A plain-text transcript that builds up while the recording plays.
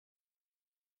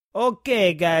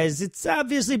Okay, guys, it's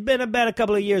obviously been about a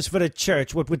couple of years for the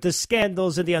church, what with the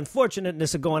scandals and the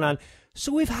unfortunateness of going on.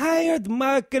 So we've hired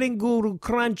marketing guru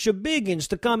Crunch Biggens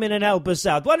to come in and help us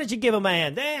out. Why don't you give him a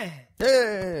hand, eh?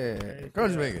 Hey,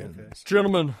 Crunch Biggens.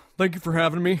 Gentlemen, thank you for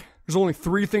having me. There's only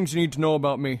 3 things you need to know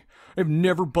about me. I've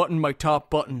never buttoned my top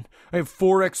button. I have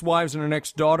 4 ex-wives and an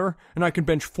ex-daughter, and I can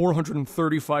bench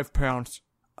 435 pounds.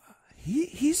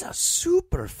 He's a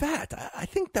super fat. I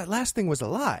think that last thing was a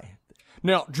lie.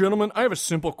 Now, gentlemen, I have a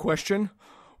simple question.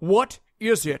 What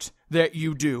is it that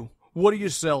you do? What do you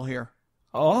sell here?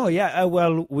 Oh, yeah,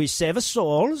 well, we save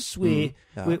souls, we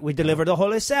deliver the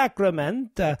Holy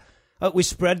Sacrament, we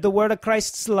spread the word of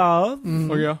Christ's love.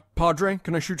 Oh, yeah? Padre,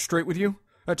 can I shoot straight with you?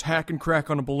 That's hack and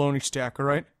crack on a bologna stack, all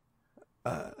right?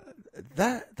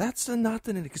 That's not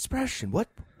an expression. What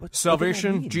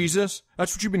Salvation, Jesus,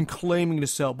 that's what you've been claiming to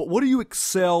sell. But what do you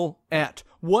excel at?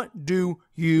 What do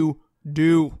you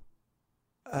do?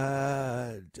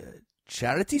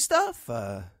 Charity stuff?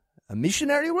 A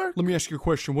missionary work? Let me ask you a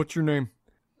question. What's your name?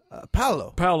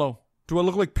 Paolo. Paolo. Do I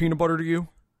look like peanut butter to you?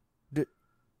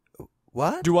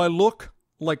 What? Do I look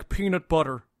like peanut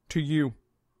butter to you?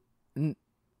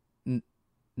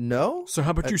 No? So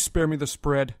how about you spare me the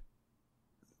spread?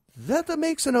 That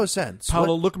makes no sense.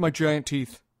 Paolo, look at my giant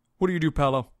teeth. What do you do,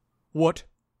 Paolo? What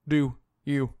do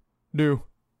you do?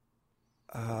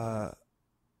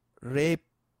 Rape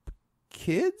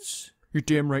kids? You're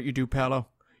damn right you do, Paolo.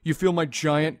 You feel my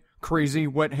giant, crazy,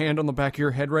 wet hand on the back of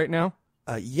your head right now?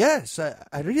 Yes.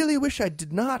 I really wish I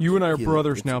did not. You and I are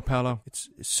brothers now, Paolo. It's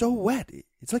so wet.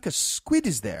 It's like a squid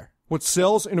is there. What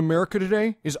sells in America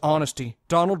today is honesty.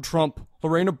 Donald Trump,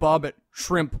 Lorena Bobbitt,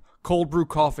 shrimp, cold brew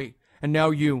coffee, and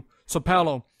now you. So,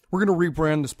 Paolo, we're going to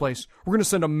rebrand this place. We're going to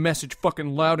send a message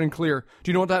fucking loud and clear.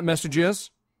 Do you know what that message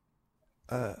is?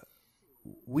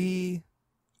 We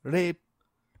rape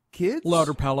kids?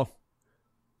 Louder, Paolo.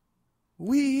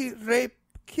 We rape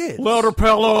kids. Louder,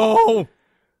 Paolo!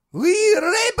 We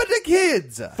rape the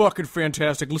kids! Fucking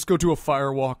fantastic. Let's go do a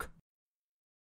fire walk.